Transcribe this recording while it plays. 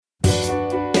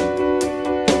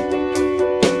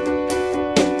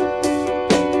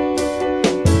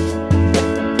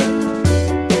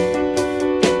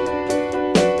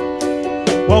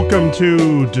Welcome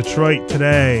to Detroit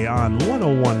Today on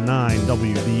 1019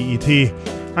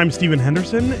 WDET. I'm Stephen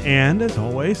Henderson, and as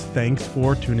always, thanks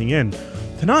for tuning in.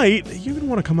 Tonight, you're going to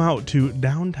want to come out to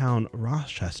downtown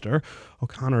Rochester,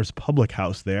 O'Connor's Public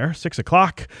House there, 6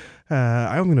 o'clock.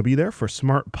 I'm going to be there for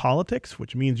Smart Politics,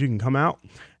 which means you can come out,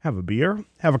 have a beer,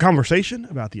 have a conversation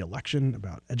about the election,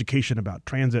 about education, about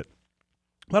transit,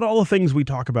 about all the things we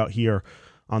talk about here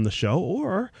on the show,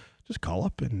 or just call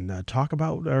up and talk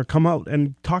about, or come out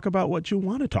and talk about what you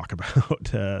want to talk about.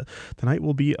 Tonight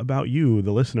will be about you,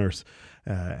 the listeners,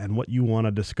 and what you want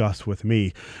to discuss with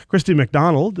me. Christy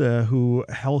McDonald, who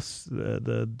hosts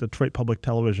the Detroit Public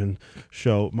Television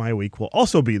show My Week, will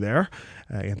also be there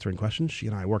answering questions. She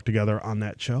and I work together on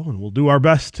that show, and we'll do our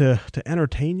best to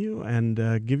entertain you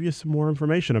and give you some more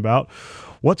information about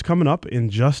what's coming up in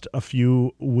just a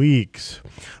few weeks.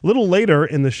 A little later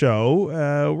in the show,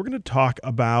 we're going to talk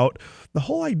about the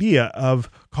whole idea of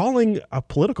calling a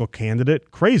political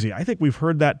candidate crazy. I think we've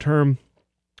heard that term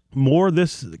more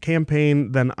this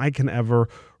campaign than I can ever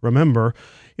remember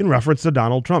in reference to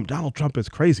Donald Trump. Donald Trump is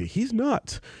crazy. He's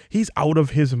nuts. He's out of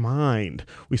his mind.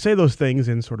 We say those things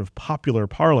in sort of popular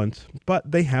parlance,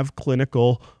 but they have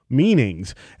clinical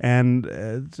meanings. And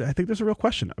I think there's a real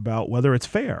question about whether it's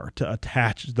fair to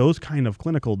attach those kind of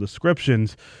clinical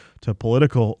descriptions to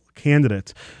political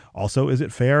candidates. Also, is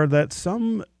it fair that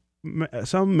some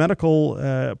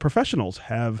medical professionals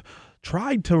have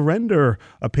tried to render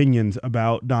opinions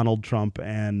about Donald Trump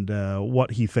and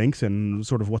what he thinks and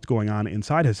sort of what's going on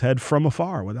inside his head from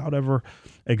afar without ever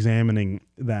examining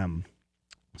them?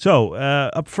 So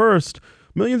up first,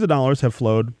 millions of dollars have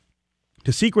flowed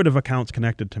to secretive accounts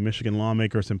connected to Michigan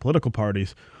lawmakers and political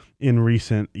parties in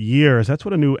recent years. That's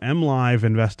what a new MLive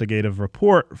investigative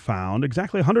report found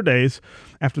exactly 100 days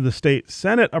after the state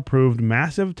Senate approved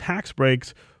massive tax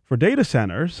breaks for data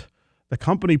centers. The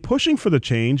company pushing for the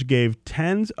change gave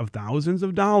tens of thousands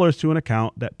of dollars to an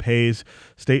account that pays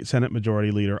State Senate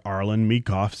Majority Leader Arlen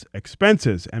Meekhoff's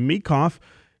expenses. And Meekhoff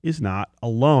is not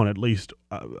alone. At least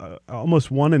almost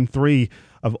 1 in 3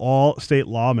 of all state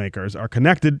lawmakers are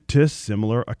connected to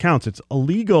similar accounts. It's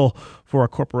illegal for a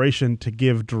corporation to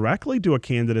give directly to a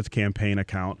candidate's campaign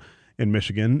account in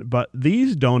Michigan, but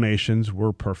these donations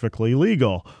were perfectly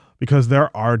legal, because there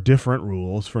are different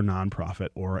rules for nonprofit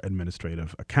or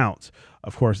administrative accounts.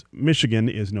 Of course, Michigan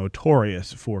is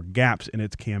notorious for gaps in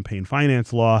its campaign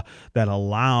finance law that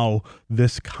allow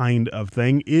this kind of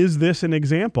thing. Is this an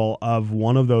example of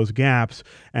one of those gaps,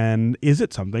 and is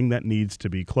it something that needs to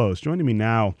be closed? Joining me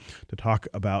now to talk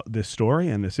about this story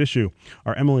and this issue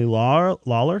are Emily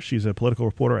Lawler, she's a political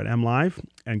reporter at MLive,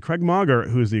 and Craig Mauger,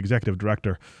 who is the executive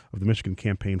director of the Michigan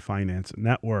Campaign Finance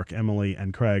Network. Emily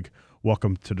and Craig,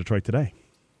 welcome to Detroit Today.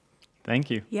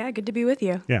 Thank you. Yeah, good to be with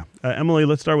you. Yeah. Emily,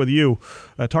 let's start with you.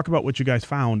 Talk about what you guys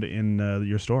found in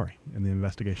your story, in the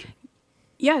investigation.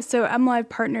 Yeah, so MLive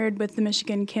partnered with the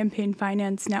Michigan Campaign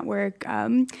Finance Network,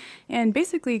 and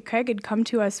basically Craig had come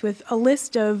to us with a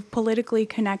list of politically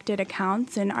connected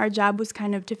accounts, and our job was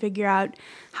kind of to figure out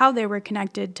how they were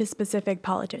connected to specific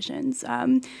politicians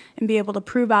and be able to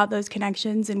prove out those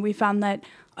connections. And we found that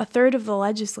a third of the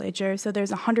legislature, so there's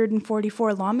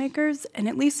 144 lawmakers, and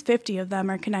at least 50 of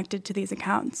them are connected to these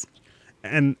accounts.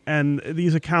 And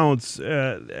these accounts,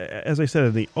 as I said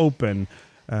in the open,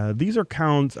 these are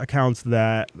accounts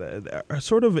that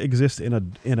sort of exist in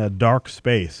a dark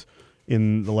space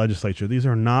in the legislature. These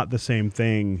are not the same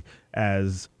thing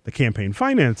as the campaign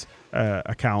finance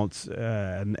accounts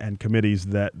and committees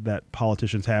that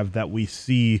politicians have that we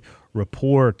see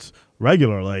reports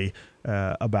regularly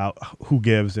about who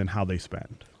gives and how they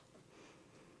spend.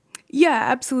 Yeah,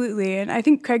 absolutely. And I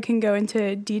think Craig can go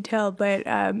into detail, but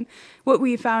what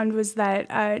we found was that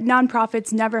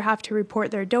nonprofits never have to report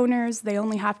their donors. They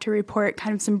only have to report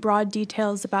kind of some broad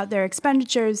details about their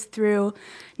expenditures through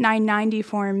 990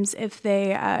 forms if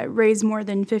they raise more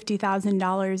than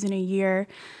 $50,000 in a year.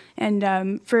 And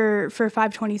for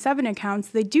 527 accounts,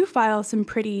 they do file some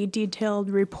pretty detailed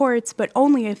reports, but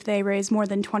only if they raise more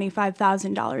than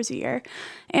 $25,000 a year.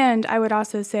 And I would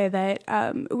also say that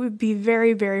it would be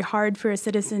very, very hard for a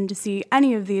citizen to see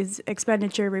any of these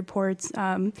expenditure reports,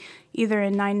 either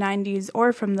in 990s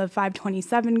or from the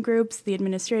 527 groups, the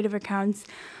administrative accounts.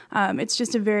 It's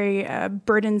just a very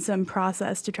burdensome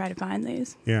process to try to find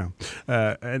these. Yeah.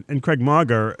 And Craig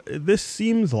Mauger, this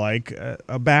seems like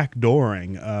a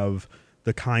backdooring of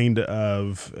the kind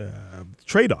of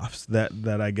trade-offs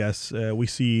that I guess we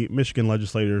see Michigan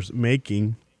legislators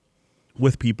making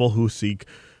with people who seek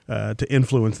to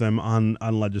influence them on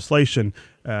legislation.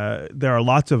 There are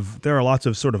lots of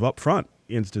sort of upfront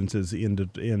instances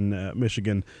in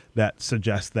Michigan that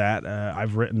suggest that.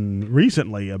 I've written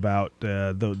recently about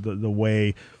the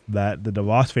way that the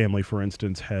DeVos family, for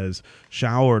instance, has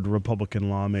showered Republican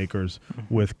lawmakers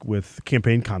with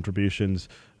campaign contributions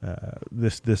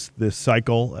this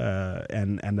cycle,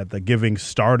 and that the giving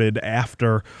started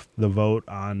after the vote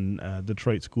on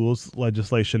Detroit schools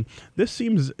legislation. This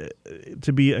seems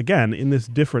to be, again, in this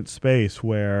different space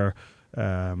where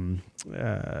the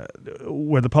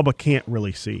public can't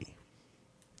really see.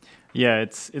 Yeah,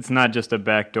 it's not just a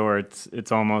back door.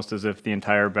 It's almost as if the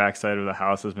entire backside of the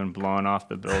house has been blown off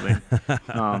the building.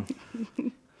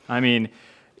 I mean,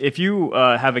 if you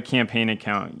have a campaign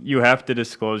account, you have to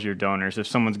disclose your donors. If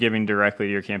someone's giving directly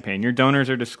to your campaign, your donors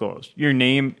are disclosed. Your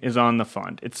name is on the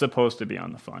fund. It's supposed to be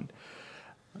on the fund.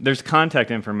 There's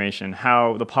contact information,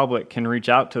 how the public can reach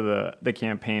out to the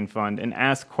campaign fund and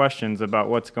ask questions about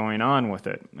what's going on with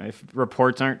it. If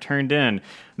reports aren't turned in,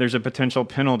 there's a potential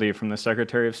penalty from the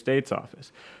Secretary of State's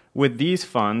office. With these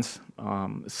funds,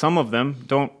 some of them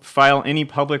don't file any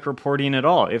public reporting at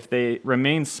all. If they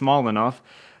remain small enough,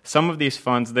 some of these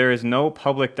funds, there is no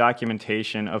public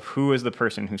documentation of who is the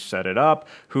person who set it up,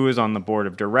 who is on the board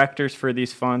of directors for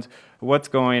these funds, what's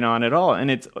going on at all.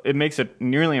 And it makes it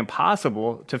nearly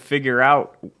impossible to figure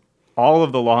out all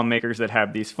of the lawmakers that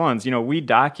have these funds. You know, we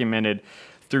documented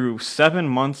through 7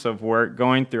 months of work,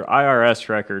 going through IRS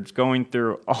records, going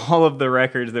through all of the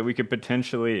records that we could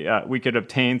potentially we could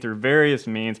obtain through various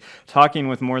means, talking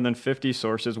with more than 50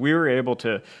 sources. We were able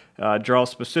to draw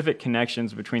specific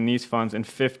connections between these funds and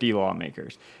 50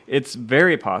 lawmakers. It's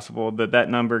very possible that that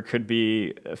number could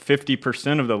be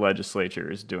 50% of the legislature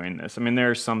is doing this. I mean,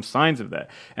 there are some signs of that.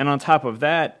 And on top of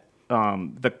that,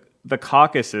 the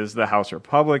caucuses, the House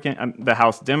Republican, the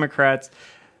House Democrats,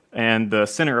 and the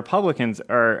Senate Republicans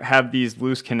have these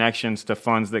loose connections to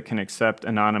funds that can accept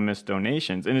anonymous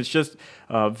donations. And it's just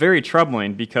very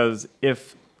troubling, because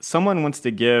if someone wants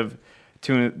to give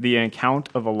to the account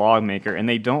of a lawmaker and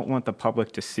they don't want the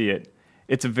public to see it,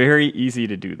 it's very easy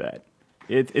to do that.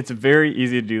 It's very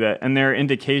easy to do that. And there are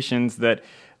indications that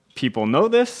people know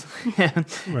this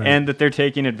and that they're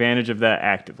taking advantage of that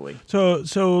actively. So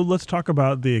let's talk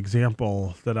about the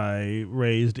example that I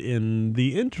raised in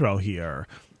the intro here.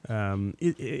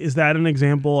 Is that an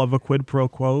example of a quid pro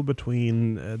quo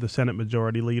between the Senate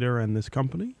Majority Leader and this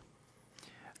company?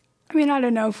 I mean, I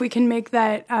don't know if we can make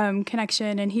that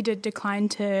connection, and he did decline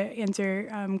to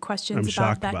answer questions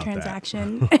about that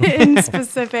transaction in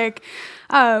specific.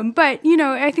 But, you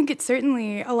know, I think it's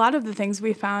certainly a lot of the things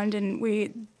we found, and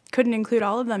we couldn't include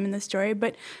all of them in the story,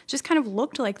 but just kind of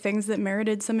looked like things that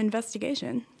merited some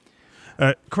investigation.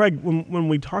 Craig, when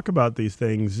we talk about these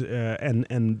things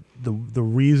and the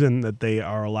reason that they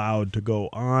are allowed to go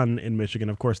on in Michigan,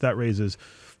 of course, that raises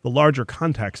the larger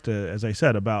context, as I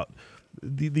said, about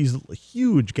these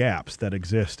huge gaps that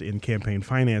exist in campaign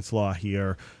finance law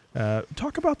here.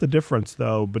 Talk about the difference,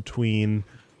 though, between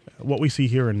what we see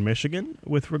here in Michigan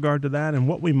with regard to that and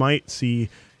what we might see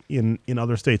in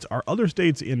other states. Are other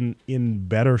states in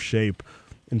better shape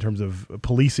in terms of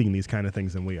policing these kind of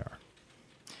things than we are?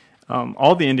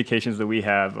 All the indications that we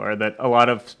have are that a lot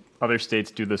of other states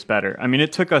do this better. I mean,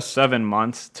 it took us 7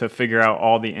 months to figure out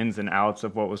all the ins and outs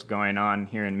of what was going on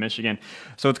here in Michigan.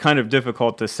 So it's kind of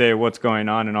difficult to say what's going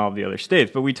on in all of the other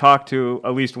states. But we talked to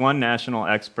at least one national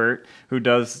expert who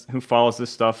follows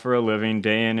this stuff for a living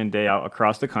day in and day out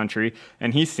across the country.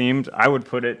 And he seemed, I would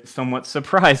put it, somewhat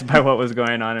surprised by what was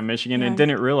going on in Michigan and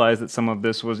didn't realize that some of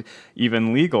this was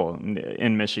even legal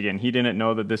in Michigan. He didn't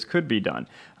know that this could be done.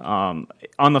 On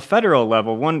the federal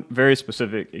level, one very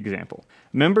specific example.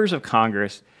 Members of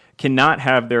Congress cannot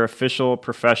have their official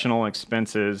professional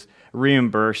expenses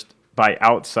reimbursed by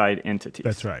outside entities.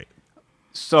 That's right.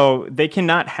 So they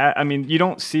cannot have, I mean, you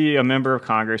don't see a member of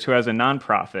Congress who has a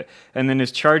nonprofit and then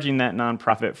is charging that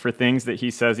nonprofit for things that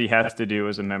he says he has to do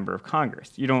as a member of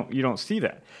Congress. You don't see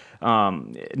that. At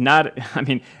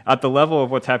the level of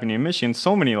what's happening in Michigan,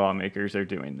 so many lawmakers are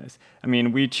doing this. I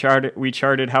mean, we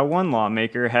charted how one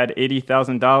lawmaker had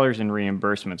 $80,000 in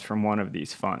reimbursements from one of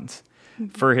these funds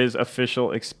for his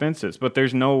official expenses. But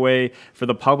there's no way for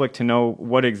the public to know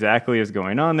what exactly is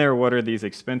going on there. What are these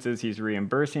expenses he's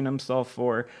reimbursing himself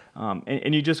for?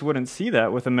 And you just wouldn't see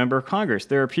that with a member of Congress.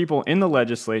 There are people in the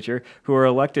legislature who are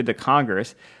elected to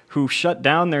Congress who shut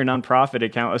down their nonprofit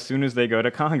account as soon as they go to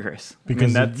Congress.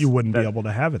 Because you wouldn't be able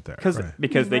to have it there.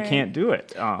 Because they can't do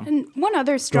it. And one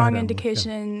other strong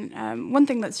indication, one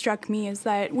thing that struck me is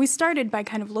that we started by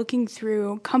kind of looking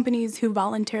through companies who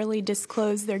voluntarily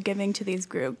disclose their giving to these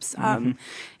groups.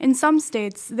 In some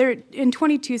states, in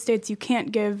 22 states, you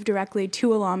can't give directly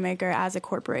to a lawmaker as a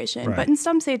corporation, but in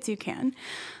some states you can.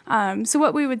 So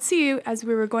what we would see as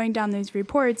we were going down these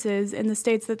reports is in the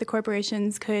states that the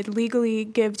corporations could legally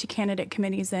give to candidate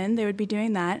committees in, they would be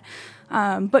doing that.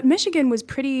 But Michigan was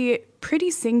pretty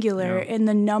singular in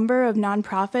the number of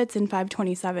nonprofits in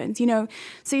 527s. You know,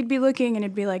 so you'd be looking and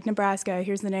it'd be like Nebraska,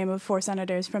 here's the name of 4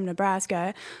 senators from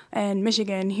Nebraska, and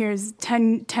Michigan, here's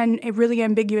 10 really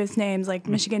ambiguous names like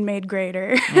Michigan Made Great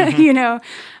or, you know,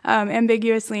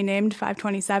 ambiguously named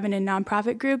 527 in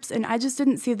nonprofit groups. And I just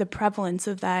didn't see the prevalence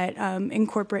of that in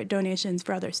corporate donations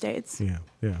for other states. Yeah.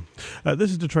 This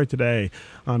is Detroit Today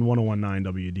on 101.9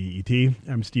 WDET.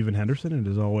 I'm Stephen Henderson, and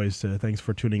as always, thanks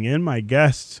for tuning in. My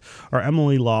guests are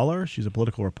Emily Lawler, she's a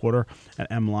political reporter at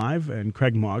MLive, and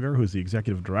Craig Mauger, who's the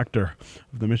executive director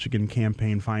of the Michigan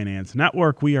Campaign Finance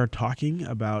Network. We are talking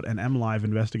about an MLive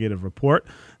investigative report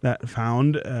that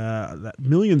found that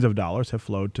millions of dollars have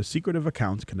flowed to secretive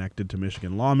accounts connected to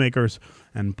Michigan lawmakers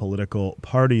and political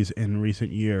parties in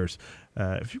recent years.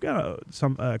 If you've got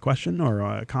some question or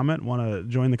a comment, want to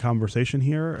join the conversation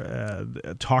here,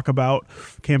 talk about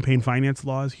campaign finance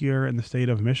laws here in the state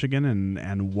of Michigan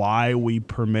and why we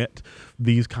permit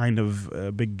these kind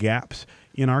of big gaps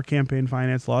in our campaign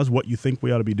finance laws, what you think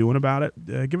we ought to be doing about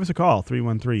it, give us a call,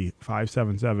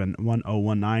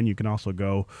 313-577-1019. You can also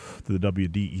go to the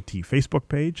WDET Facebook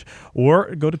page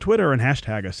or go to Twitter and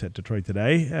hashtag us at Detroit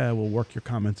Today. We'll work your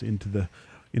comments into the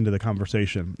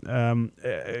conversation.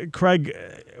 Craig,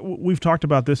 we've talked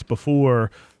about this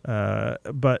before,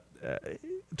 but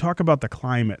talk about the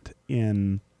climate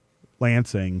in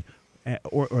Lansing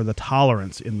or the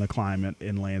tolerance in the climate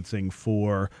in Lansing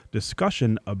for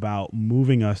discussion about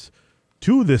moving us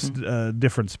to this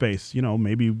different space. You know,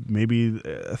 maybe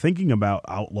thinking about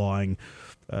outlawing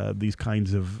these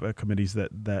kinds of committees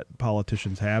that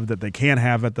politicians have that they can't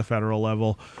have at the federal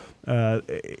level.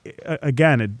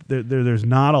 Again, there's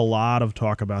not a lot of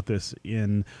talk about this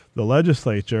in the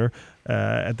legislature.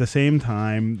 At the same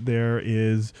time, there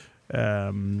is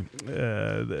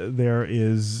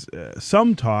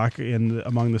some talk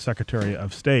among the Secretary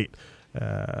of State,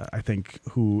 I think,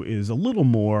 who is a little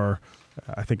more,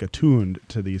 attuned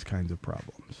to these kinds of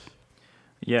problems.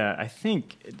 Yeah, I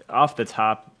think off the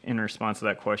top, in response to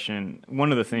that question,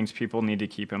 one of the things people need to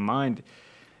keep in mind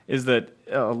is that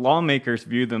lawmakers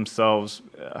view themselves,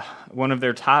 one of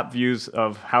their top views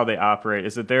of how they operate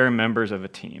is that they're members of a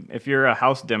team. If you're a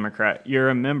House Democrat, you're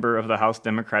a member of the House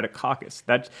Democratic Caucus.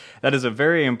 That is a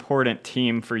very important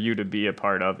team for you to be a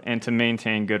part of and to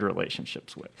maintain good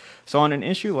relationships with. So on an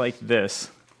issue like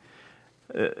this,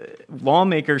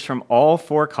 lawmakers from all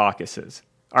 4 caucuses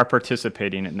are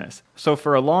participating in this. So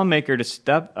for a lawmaker to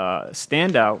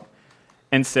stand out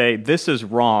and say, this is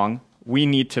wrong, we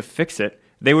need to fix it,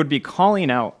 they would be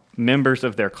calling out members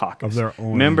of their caucus, of their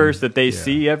own, members that they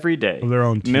see every day, of their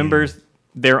own team.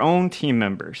 Their own team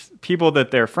members, people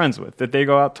that they're friends with, that they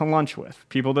go out to lunch with,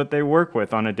 people that they work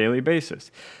with on a daily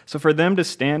basis. So for them to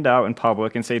stand out in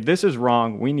public and say, this is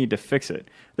wrong, we need to fix it,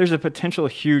 there's a potential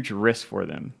huge risk for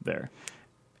them there.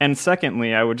 And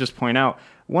secondly, I would just point out,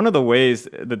 one of the ways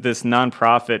that this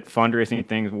nonprofit fundraising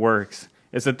thing works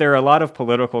is that there are a lot of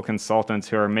political consultants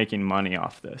who are making money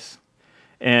off this.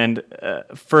 And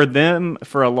for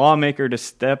a lawmaker to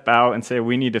step out and say,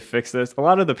 we need to fix this, a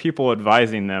lot of the people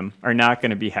advising them are not going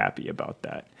to be happy about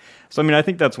that. So, I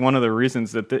think that's one of the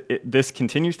reasons that this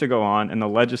continues to go on, and the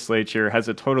legislature has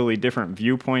a totally different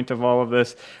viewpoint of all of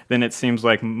this than it seems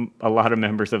like a lot of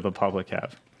members of the public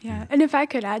have. Yeah, and if I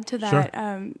could add to that,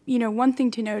 Sure. One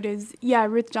thing to note is,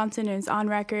 Ruth Johnson is on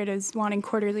record as wanting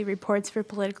quarterly reports for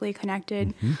politically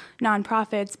connected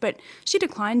nonprofits, but she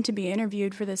declined to be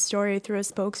interviewed for this story through a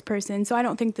spokesperson, so I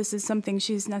don't think this is something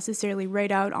she's necessarily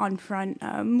right out on front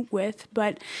with.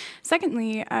 But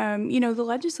secondly, the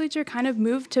legislature kind of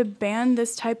moved to ban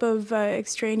this type of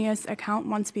extraneous account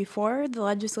once before. The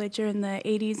legislature in the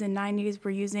 80s and 90s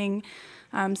were using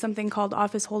something called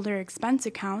office holder expense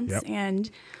accounts. Yep. And,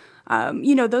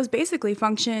 those basically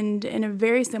functioned in a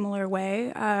very similar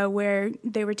way where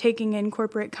they were taking in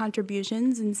corporate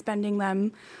contributions and spending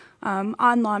them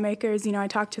on lawmakers. I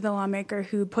talked to the lawmaker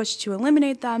who pushed to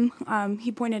eliminate them.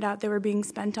 He pointed out they were being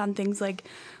spent on things like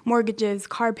mortgages,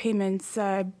 car payments,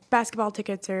 basketball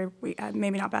tickets, or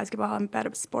maybe not basketball, I'm bad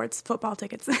at sports, football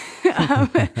tickets.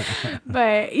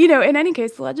 But, in any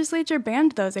case, the legislature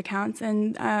banned those accounts,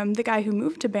 and the guy who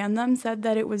moved to ban them said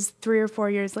that it was 3 or 4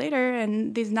 years later,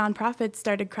 and these nonprofits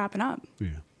started cropping up. Yeah.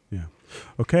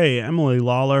 Okay, Emily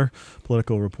Lawler,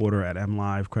 political reporter at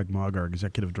MLive, Craig Mauger,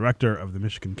 executive director of the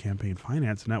Michigan Campaign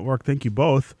Finance Network. Thank you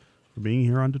both for being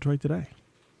here on Detroit Today.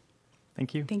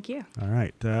 Thank you. Thank you. All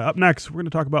right. Up next, we're going to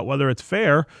talk about whether it's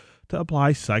fair to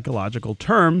apply psychological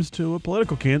terms to a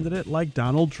political candidate like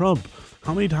Donald Trump.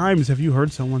 How many times have you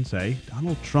heard someone say,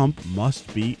 Donald Trump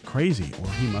must be crazy or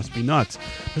he must be nuts?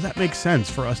 Does that make sense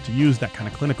for us to use that kind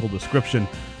of clinical description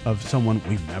of someone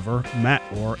we've never met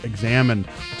or examined?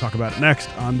 We'll talk about it next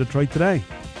on Detroit Today.